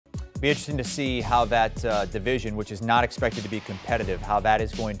Be interesting to see how that division, which is not expected to be competitive, how that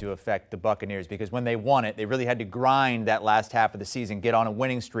is going to affect the Buccaneers, because when they won it, they really had to grind that last half of the season, get on a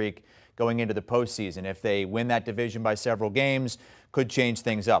winning streak going into the postseason. If they win that division by several games, could change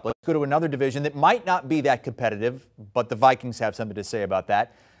things up. Let's go to another division that might not be that competitive, but the Vikings have something to say about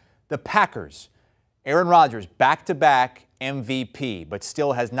that. The Packers. Aaron Rodgers, back-to-back MVP, but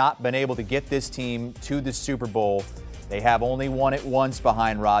still has not been able to get this team to the Super Bowl. They have only won it once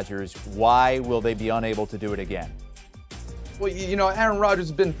behind Rodgers. Why will they be unable to do it again? Well, you know, Aaron Rodgers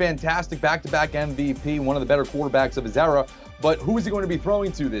has been fantastic, back-to-back MVP, one of the better quarterbacks of his era. But who is he going to be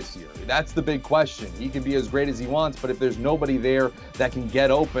throwing to this year? That's the big question. He can be as great as he wants, but if there's nobody there that can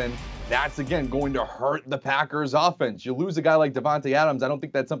get open, that's, again, going to hurt the Packers' offense. You lose a guy like Davante Adams, I don't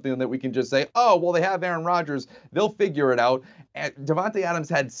think that's something that we can just say, oh, well, they have Aaron Rodgers, they'll figure it out. Davante Adams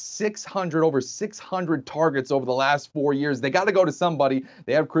had over 600 targets over the last 4 years. They got to go to somebody.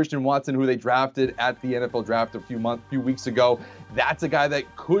 They have Christian Watson, who they drafted at the NFL draft a few weeks ago. That's a guy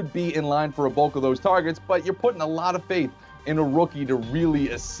that could be in line for a bulk of those targets, but you're putting a lot of faith in a rookie to really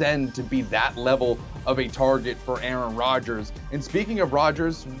ascend to be that level of a target for Aaron Rodgers. And speaking of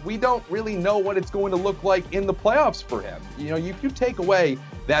Rodgers, we don't really know what it's going to look like in the playoffs for him. You know, if you take away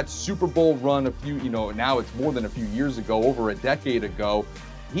that Super Bowl run now it's more than a few years ago, over a decade ago,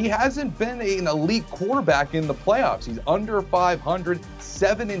 he hasn't been an elite quarterback in the playoffs. He's under 500,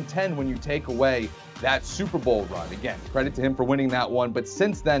 7-10 when you take away that Super Bowl run. Again, credit to him for winning that one, but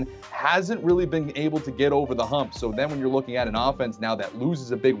since then hasn't really been able to get over the hump. So then when you're looking at an offense now that loses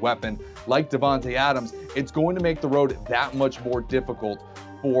a big weapon like Davante Adams, it's going to make the road that much more difficult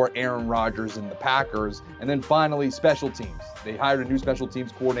for Aaron Rodgers and the Packers. And then finally, special teams. They hired a new special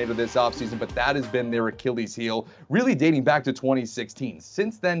teams coordinator this offseason, but that has been their Achilles heel, really dating back to 2016.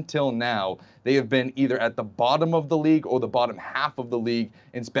 Since then till now, they have been either at the bottom of the league or the bottom half of the league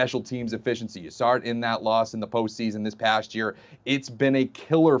in special teams efficiency. You saw it in that loss in the postseason this past year. It's been a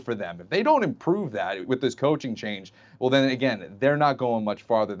killer for them. If they don't improve that with this coaching change, well, then again, they're not going much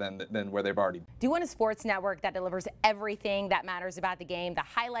farther than where they've already been. Do you want a sports network that delivers everything that matters about the game? The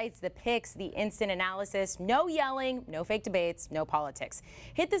highlights, the picks, the instant analysis, no yelling, no fake debates, no politics.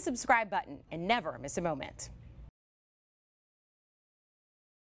 Hit the subscribe button and never miss a moment.